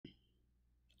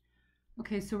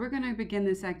Okay, so we're going to begin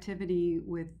this activity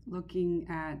with looking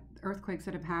at earthquakes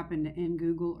that have happened in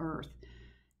Google Earth.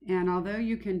 And although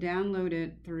you can download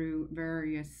it through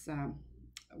various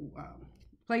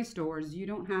Play stores, you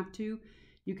don't have to.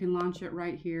 You can launch it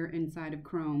right here inside of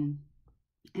Chrome,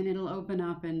 and it'll open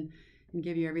up and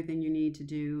give you everything you need to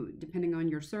do. Depending on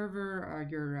your server or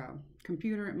your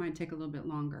computer, it might take a little bit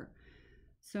longer.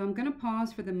 So I'm going to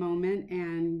pause for the moment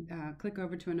and click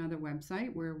over to another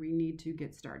website where we need to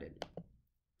get started.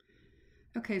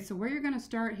 Okay, so where you're going to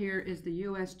start here is the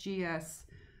USGS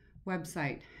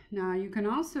website. Now you can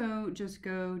also just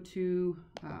go to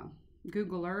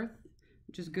Google Earth,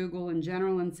 just Google in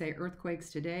general and say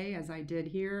earthquakes today, as I did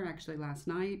here actually last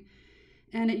night.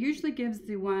 And it usually gives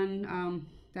the one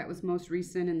that was most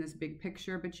recent in this big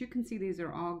picture, but you can see these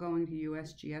are all going to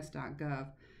usgs.gov.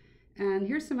 And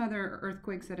here's some other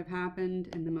earthquakes that have happened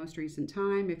in the most recent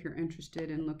time. If you're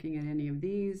interested in looking at any of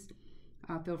these,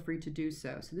 feel free to do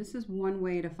so. So this is one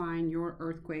way to find your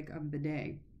earthquake of the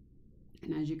day.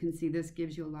 And as you can see, this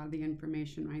gives you a lot of the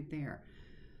information right there.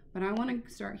 But I want to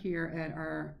start here at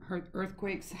our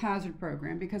Earthquakes Hazard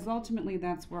Program, because ultimately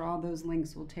that's where all those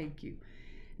links will take you.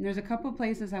 And there's a couple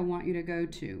places I want you to go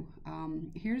to.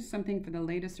 Here's something for the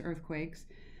latest earthquakes,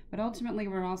 but ultimately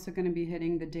we're also going to be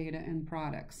hitting the data and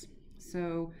products.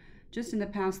 So just in the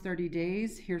past 30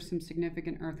 days, here's some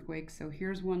significant earthquakes. So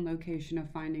here's one location of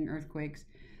finding earthquakes.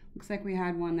 Looks like we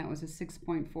had one that was a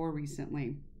 6.4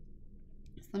 recently.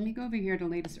 So let me go over here to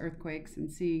latest earthquakes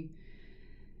and see.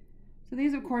 So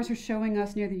these, of course, are showing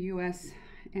us near the US,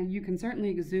 and you can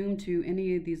certainly zoom to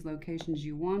any of these locations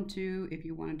you want to. If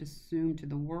you wanted to zoom to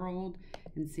the world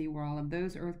and see where all of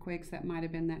those earthquakes that might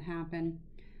have been that happened.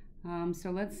 So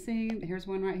let's see, here's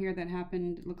one right here that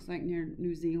happened, looks like near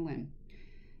New Zealand.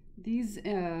 These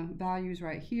values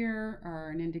right here are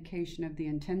an indication of the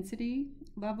intensity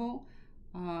level,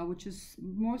 which is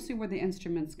mostly where the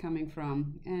instrument's coming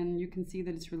from. And you can see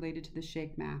that it's related to the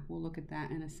shake map. We'll look at that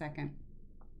in a second.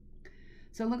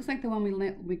 So it looks like the one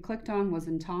we clicked on was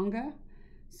in Tonga.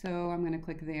 So I'm going to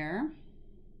click there.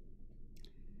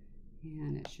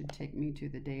 And it should take me to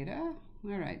the data.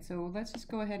 All right, so let's just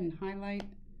go ahead and highlight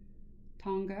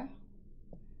Tonga.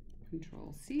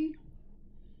 Control C.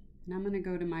 And I'm going to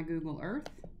go to my Google Earth,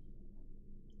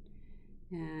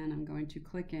 and I'm going to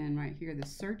click in right here, the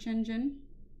search engine,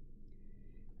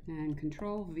 and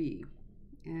Control V,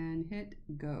 and hit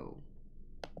go.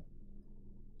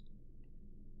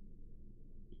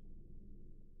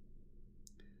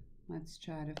 Let's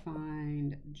try to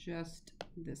find just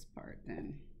this part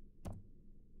then.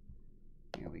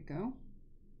 There we go.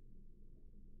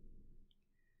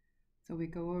 So we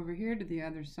go over here to the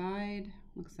other side.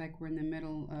 Looks like we're in the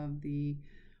middle of the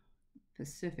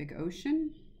Pacific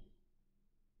Ocean.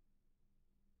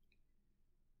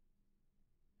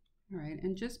 All right,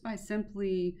 and just by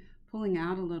simply pulling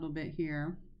out a little bit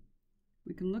here,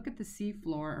 we can look at the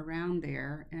seafloor around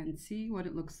there and see what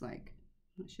it looks like.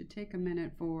 It should take a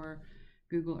minute for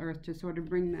Google Earth to sort of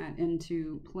bring that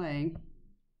into play.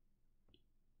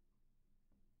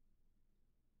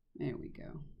 There we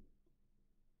go.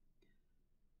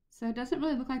 So it doesn't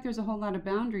really look like there's a whole lot of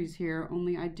boundaries here,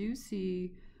 only I do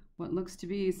see what looks to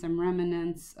be some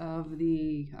remnants of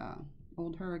the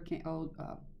old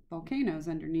volcanoes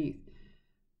underneath.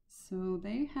 So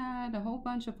they had a whole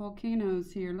bunch of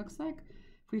volcanoes here. Looks like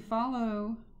if we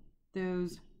follow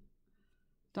those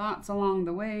dots along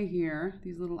the way here,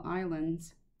 these little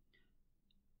islands,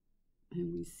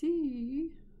 and we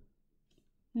see,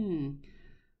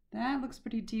 that looks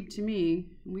pretty deep to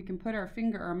me. We can put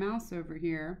our mouse over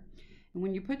here. And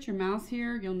when you put your mouse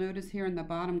here, you'll notice here in the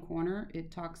bottom corner,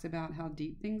 it talks about how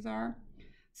deep things are.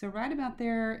 So right about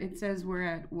there, it says we're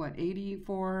at what,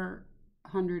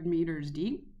 8,400 meters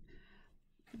deep.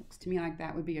 Looks to me like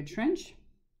that would be a trench.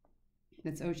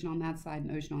 That's ocean on that side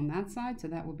and ocean on that side. So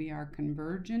that will be our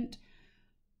convergent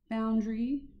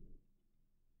boundary.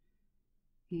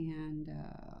 And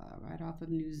right off of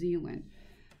New Zealand.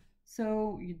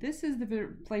 So this is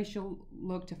the place you'll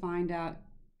look to find out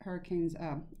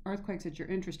earthquakes that you're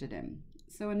interested in.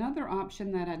 So another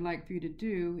option that I'd like for you to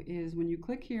do is when you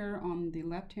click here on the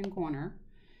left-hand corner,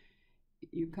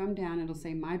 you come down, it'll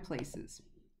say My Places.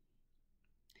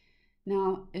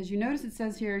 Now, as you notice, it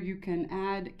says here you can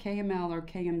add KML or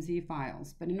KMZ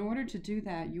files, but in order to do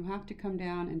that, you have to come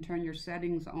down and turn your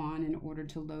settings on in order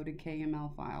to load a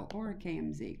KML file or a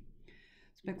KMZ.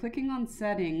 So by clicking on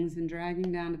Settings and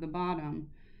dragging down to the bottom,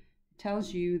 it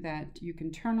tells you that you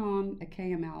can turn on a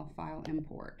KML file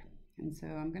import. And so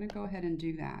I'm going to go ahead and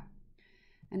do that.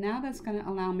 And now that's going to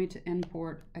allow me to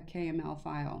import a KML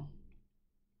file.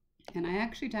 And I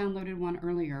actually downloaded one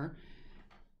earlier.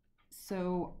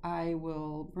 So I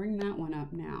will bring that one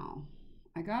up now.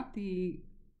 I got in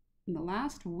the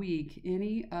last week,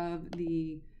 any of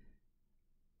the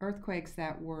earthquakes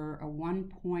that were a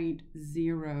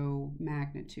 1.0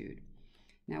 magnitude.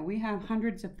 Now we have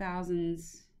hundreds of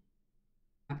thousands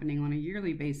happening on a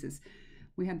yearly basis.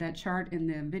 We had that chart in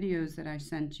the videos that I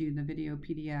sent you, the video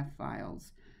PDF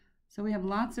files. So we have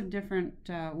lots of different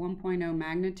 1.0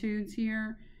 magnitudes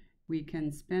here. We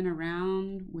can spin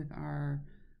around with our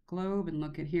globe and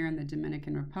look at here in the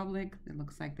Dominican Republic. It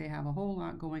looks like they have a whole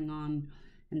lot going on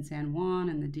in San Juan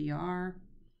and the DR.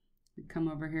 We come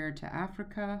over here to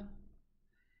Africa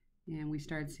and we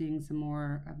start seeing some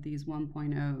more of these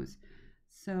 1.0s.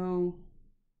 So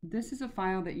this is a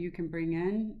file that you can bring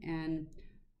in and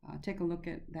take a look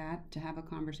at that to have a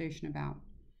conversation about.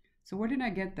 So where did I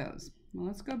get those? Well,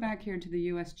 let's go back here to the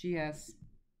USGS.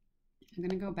 I'm going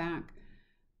to go back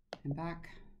and back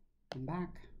and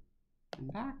back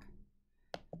and back,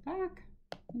 back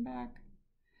and back.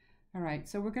 All right,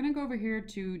 so we're going to go over here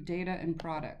to data and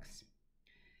products.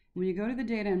 When you go to the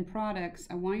data and products,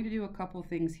 I want you to do a couple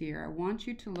things here. I want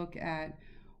you to look at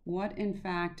what in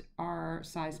fact are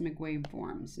seismic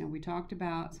waveforms. Now we talked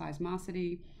about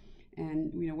seismicity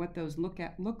and what those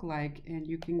look like, and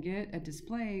you can get a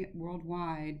display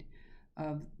worldwide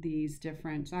of these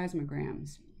different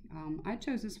seismograms. I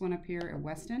chose this one up here at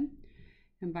Weston,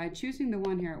 and by choosing the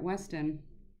one here at Weston,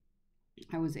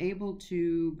 I was able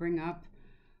to bring up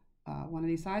one of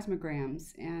these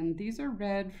seismograms, and these are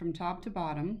read from top to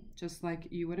bottom, just like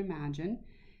you would imagine.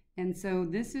 And so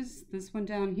this one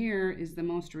down here is the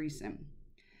most recent.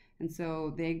 And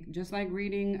so they, just like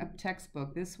reading a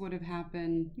textbook, this would have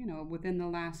happened, within the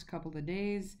last couple of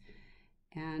days.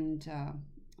 And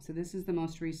so this is the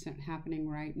most recent happening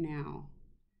right now.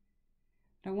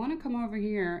 But I want to come over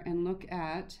here and look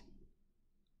at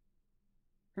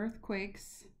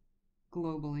earthquakes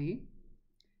globally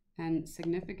and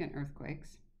significant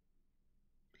earthquakes.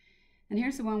 And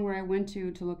here's the one where I went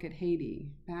to look at Haiti.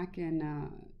 Back in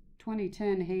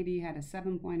 2010, Haiti had a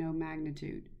 7.0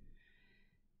 magnitude.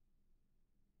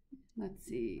 Let's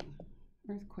see,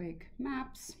 earthquake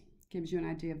maps gives you an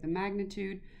idea of the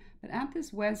magnitude. But at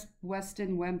this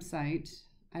Weston website,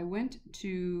 I went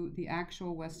to the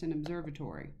actual Weston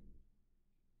Observatory.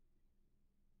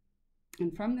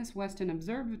 And from this Weston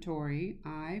Observatory,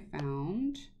 I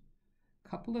found a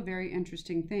couple of very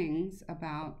interesting things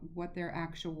about what their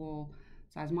actual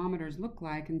seismometers look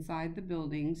like inside the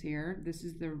buildings here. This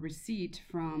is the receipt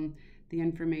from the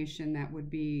information that would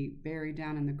be buried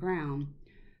down in the ground.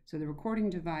 So the recording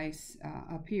device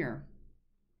up here.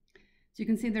 So you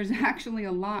can see there's actually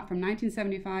a lot from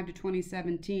 1975 to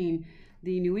 2017.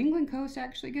 The New England coast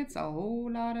actually gets a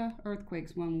whole lot of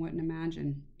earthquakes one wouldn't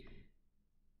imagine.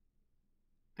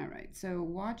 All right, so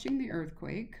watching the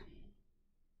earthquake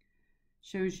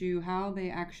shows you how they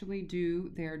actually do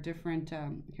their different,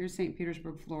 here's St.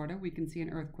 Petersburg, Florida. We can see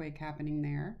an earthquake happening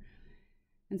there.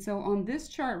 And so on this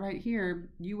chart right here,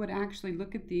 you would actually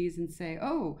look at these and say,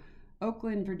 oh,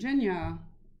 Oakland, Virginia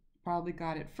probably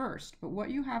got it first. But what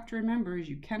you have to remember is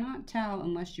you cannot tell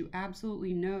unless you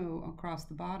absolutely know across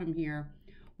the bottom here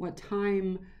what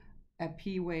time a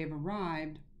P wave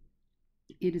arrived.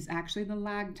 It is actually the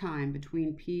lag time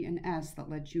between P and S that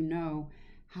lets you know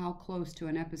how close to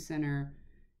an epicenter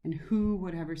and who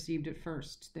would have received it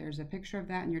first. There's a picture of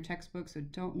that in your textbook, so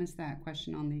don't miss that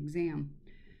question on the exam.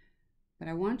 But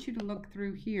I want you to look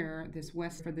through here, this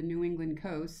west for the New England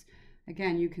coast.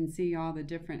 Again, you can see all the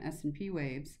different S&P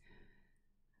waves.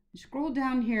 Scroll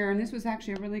down here, and this was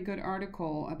actually a really good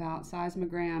article about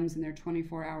seismograms and their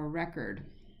 24-hour record.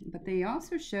 But they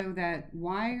also show that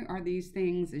why are these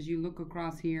things, as you look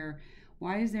across here,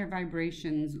 why is there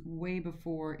vibrations way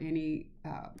before any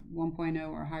 1.0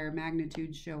 or higher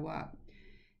magnitudes show up?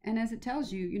 And as it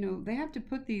tells you, they have to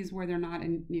put these where they're not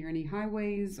near any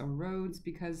highways or roads,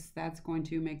 because that's going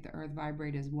to make the earth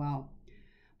vibrate as well.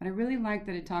 But I really like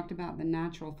that it talked about the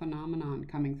natural phenomenon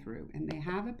coming through. And they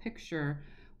have a picture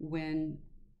when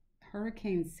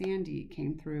Hurricane Sandy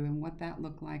came through and what that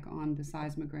looked like on the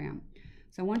seismogram.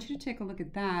 So I want you to take a look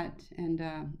at that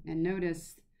and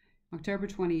notice October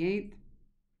 28th.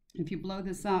 If you blow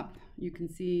this up, you can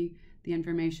see the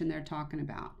information they're talking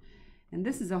about. And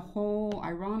this is a whole,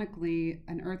 ironically,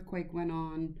 an earthquake went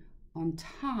on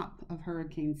top of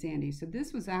Hurricane Sandy. So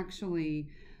this was actually,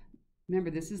 remember,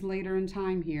 this is later in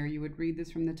time here. You would read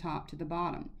this from the top to the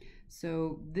bottom.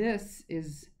 So this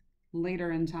is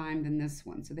later in time than this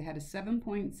one. So they had a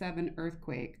 7.7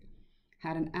 earthquake,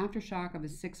 had an aftershock of a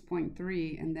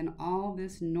 6.3, and then all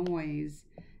this noise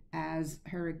as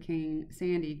Hurricane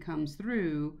Sandy comes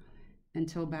through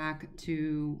until back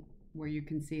to where you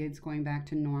can see it's going back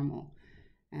to normal.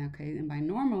 Okay, and by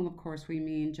normal, of course, we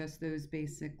mean just those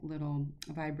basic little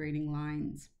vibrating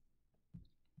lines.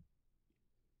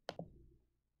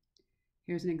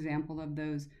 Here's an example of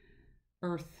those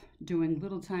Earth doing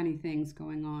little tiny things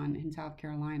going on in South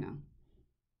Carolina.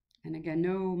 And again,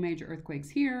 no major earthquakes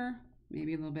here,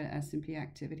 maybe a little bit of S&P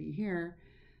activity here.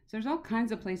 So there's all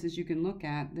kinds of places you can look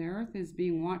at. The Earth is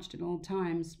being watched at all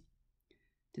times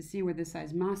to see where the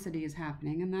seismicity is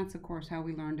happening. And that's, of course, how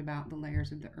we learned about the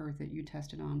layers of the Earth that you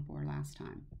tested on for last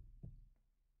time.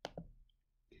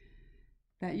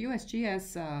 That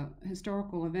USGS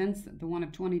historical events, the one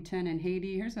of 2010 in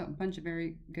Haiti, here's a bunch of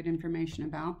very good information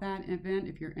about that event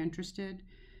if you're interested.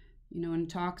 You know, and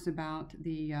talks about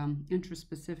the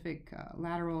intraspecific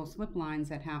lateral slip lines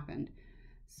that happened.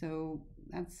 So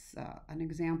that's an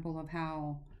example of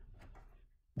how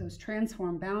those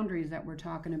transform boundaries that we're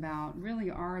talking about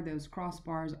really are those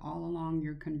crossbars all along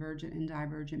your convergent and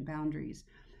divergent boundaries.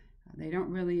 They don't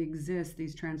really exist,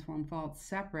 these transform faults,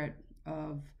 separate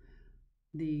of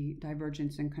the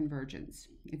divergence and convergence.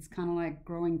 It's kind of like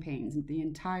growing pains. The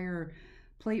entire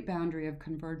plate boundary of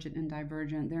convergent and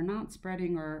divergent, they're not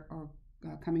spreading or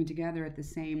coming together at the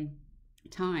same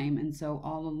time. And so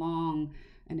all along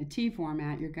in a T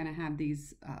format, you're going to have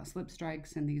these slip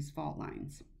strikes and these fault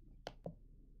lines.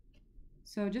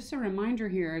 So just a reminder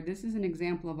here, this is an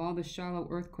example of all the shallow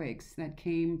earthquakes that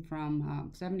came from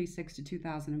 76 to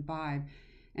 2005.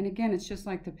 And again, it's just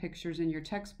like the pictures in your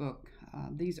textbook.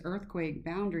 These earthquake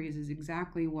boundaries is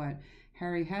exactly what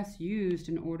Harry Hess used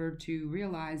in order to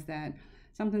realize that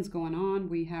something's going on.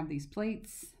 We have these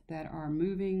plates that are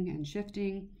moving and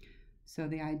shifting. So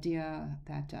the idea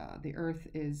that the Earth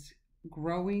is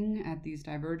growing at these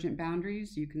divergent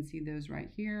boundaries, you can see those right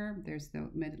here. There's the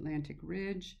Mid-Atlantic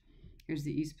Ridge. Here's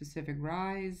the East Pacific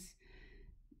Rise,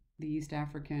 the East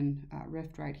African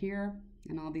Rift right here.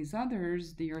 And all these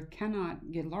others, the Earth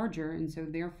cannot get larger, and so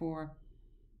therefore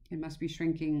it must be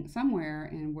shrinking somewhere,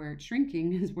 and where it's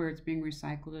shrinking is where it's being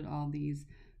recycled at all these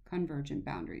convergent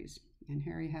boundaries. And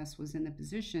Harry Hess was in the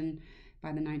position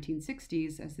by the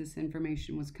 1960s, as this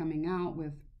information was coming out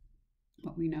with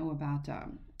what we know about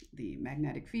the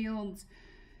magnetic fields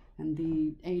and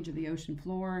the age of the ocean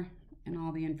floor and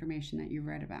all the information that you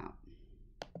read about.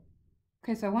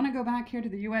 Okay, so I want to go back here to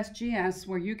the USGS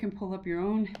where you can pull up your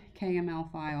own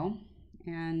KML file,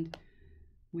 and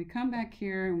we come back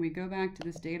here and we go back to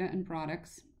this data and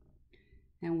products,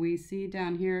 and we see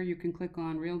down here you can click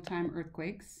on real-time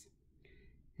earthquakes,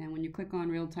 and when you click on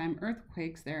real-time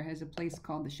earthquakes, there has a place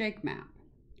called the shake map.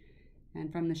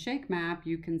 And from the shake map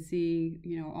you can see,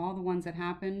 you know, all the ones that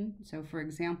happen. So for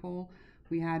example,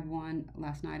 we had one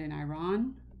last night in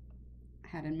Iran,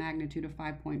 had a magnitude of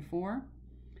 5.4.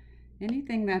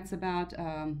 Anything that's about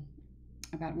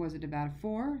was it about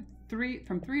from 3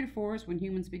 to 4 is when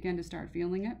humans begin to start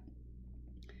feeling it.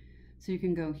 So you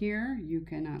can go here, you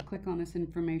can click on this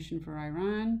information for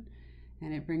Iran,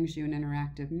 and it brings you an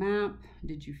interactive map.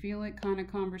 Did you feel it kind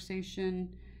of conversation.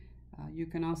 You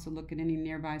can also look at any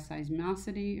nearby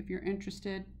seismicity if you're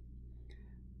interested.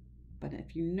 But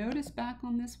if you notice back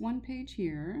on this one page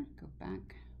here, go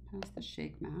back past the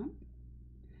shake map,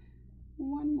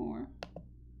 one more.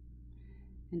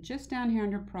 And just down here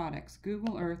under products,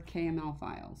 Google Earth KML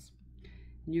files.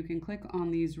 And you can click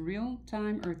on these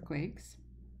real-time earthquakes,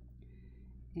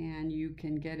 and you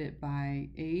can get it by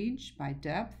age, by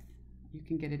depth. You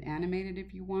can get it animated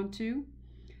if you want to.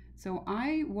 So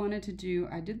I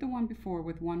did the one before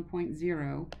with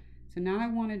 1.0. So now I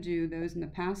want to do those in the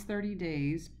past 30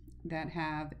 days that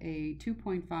have a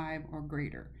 2.5 or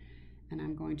greater. And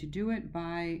I'm going to do it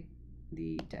by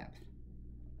the depth.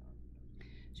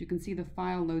 So you can see the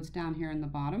file loads down here in the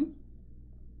bottom.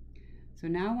 So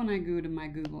now when I go to my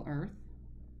Google Earth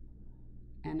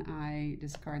and I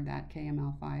discard that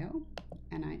KML file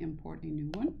and I import a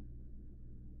new one,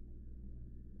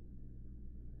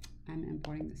 I'm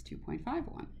importing this 2.5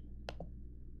 one.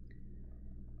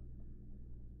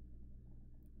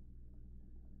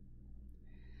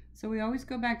 So we always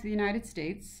go back to the United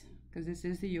States because this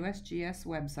is the USGS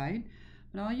website.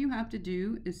 But all you have to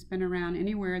do is spin around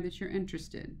anywhere that you're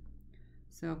interested.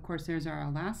 So of course there's our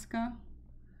Alaska.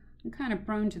 I'm kind of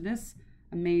prone to this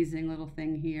amazing little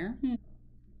thing here.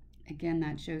 Again,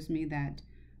 that shows me that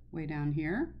way down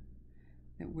here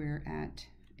that we're at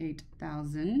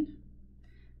 8,000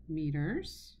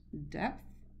 meters depth.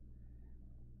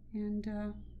 And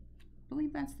I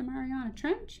believe that's the Mariana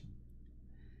Trench.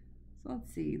 So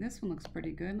let's see, this one looks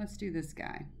pretty good. Let's do this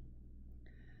guy.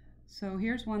 So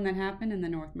here's one that happened in the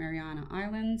North Mariana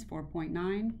Islands,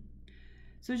 4.9.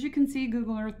 So as you can see,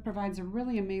 Google Earth provides a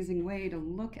really amazing way to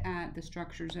look at the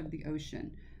structures of the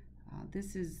ocean.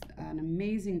 This is an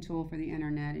amazing tool for the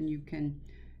internet, and you can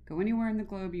go anywhere in the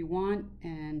globe you want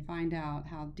and find out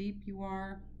how deep you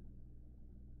are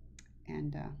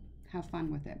and have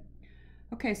fun with it.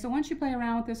 Okay, so once you play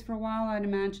around with this for a while, I'd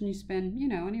imagine you spend,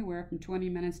 anywhere from 20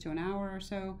 minutes to an hour or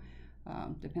so.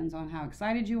 Depends on how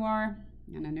excited you are,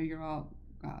 and I know you're all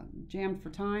jammed for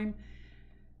time.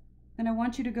 Then I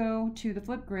want you to go to the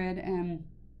Flipgrid, and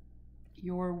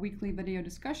your weekly video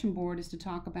discussion board is to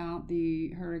talk about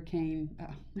the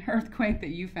earthquake that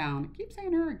you found. I keep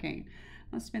saying hurricane.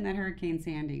 Must have been that Hurricane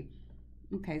Sandy.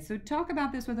 Okay, so talk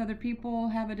about this with other people,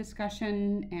 have a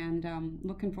discussion, and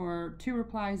looking for 2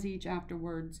 replies each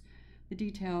afterwards. The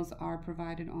details are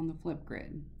provided on the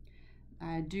Flipgrid.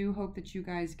 I do hope that you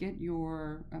guys get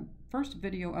your first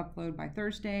video upload by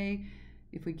Thursday.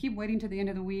 If we keep waiting to the end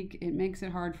of the week, it makes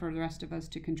it hard for the rest of us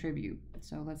to contribute.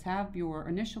 So let's have your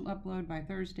initial upload by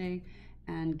Thursday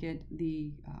and get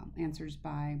the answers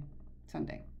by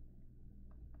Sunday.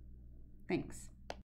 Thanks.